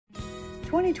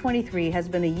2023 has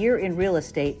been a year in real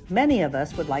estate many of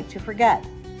us would like to forget.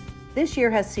 This year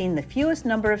has seen the fewest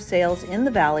number of sales in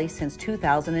the Valley since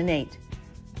 2008.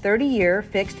 30-year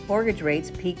fixed mortgage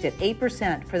rates peaked at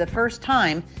 8% for the first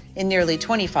time in nearly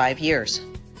 25 years.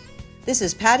 This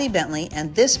is Patty Bentley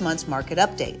and this month's market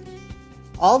update.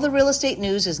 All the real estate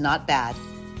news is not bad.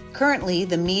 Currently,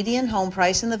 the median home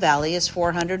price in the Valley is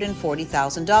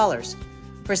 $440,000.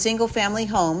 For single-family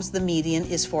homes, the median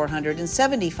is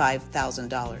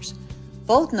 $475,000.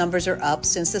 Both numbers are up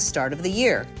since the start of the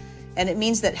year, and it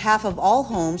means that half of all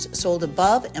homes sold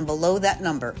above and below that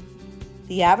number.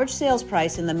 The average sales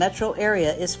price in the metro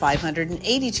area is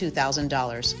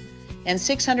 $582,000 and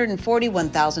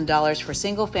 $641,000 for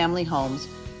single-family homes,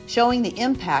 showing the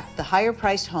impact the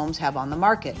higher-priced homes have on the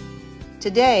market.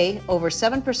 Today, over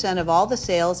 7% of all the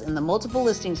sales in the multiple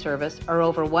listing service are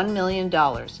over $1 million.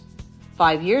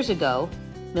 5 years ago,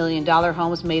 million-dollar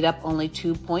homes made up only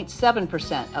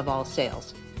 2.7% of all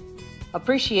sales.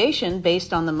 Appreciation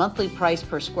based on the monthly price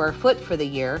per square foot for the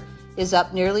year is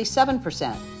up nearly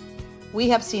 7%. We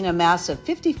have seen a massive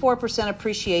 54%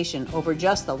 appreciation over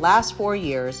just the last 4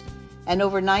 years and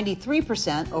over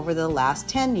 93% over the last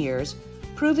 10 years,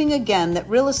 proving again that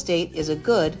real estate is a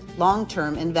good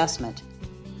long-term investment.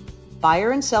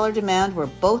 Buyer and seller demand were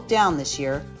both down this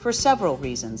year for several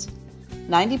reasons.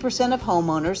 90% of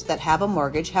homeowners that have a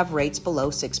mortgage have rates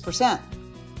below 6%.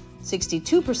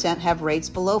 62% have rates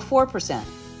below 4%.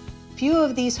 Few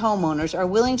of these homeowners are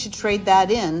willing to trade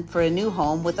that in for a new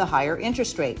home with a higher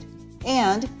interest rate.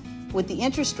 And with the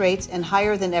interest rates and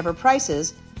higher than ever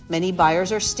prices, many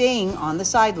buyers are staying on the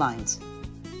sidelines.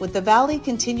 With the Valley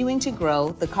continuing to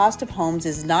grow, the cost of homes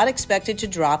is not expected to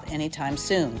drop anytime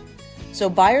soon. So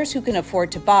buyers who can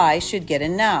afford to buy should get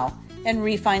in now and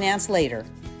refinance later.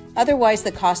 Otherwise,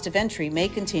 the cost of entry may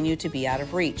continue to be out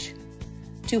of reach.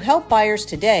 To help buyers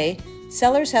today,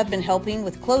 sellers have been helping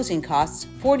with closing costs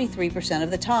 43%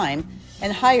 of the time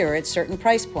and higher at certain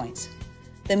price points.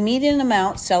 The median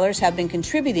amount sellers have been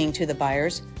contributing to the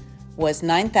buyers was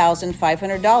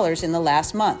 $9,500 in the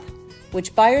last month,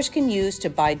 which buyers can use to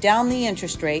buy down the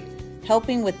interest rate,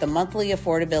 helping with the monthly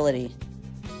affordability.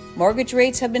 Mortgage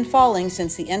rates have been falling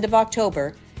since the end of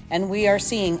October, and we are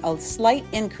seeing a slight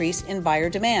increase in buyer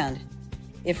demand.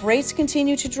 If rates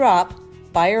continue to drop,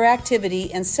 buyer activity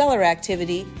and seller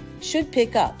activity should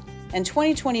pick up, and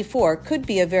 2024 could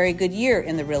be a very good year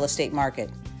in the real estate market.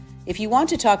 If you want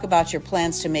to talk about your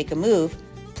plans to make a move,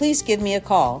 please give me a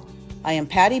call. I am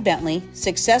Patty Bentley,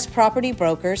 Success Property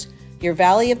Brokers, your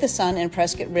Valley of the Sun and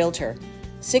Prescott Realtor,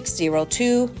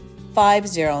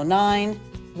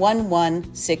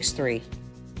 602-509-1163.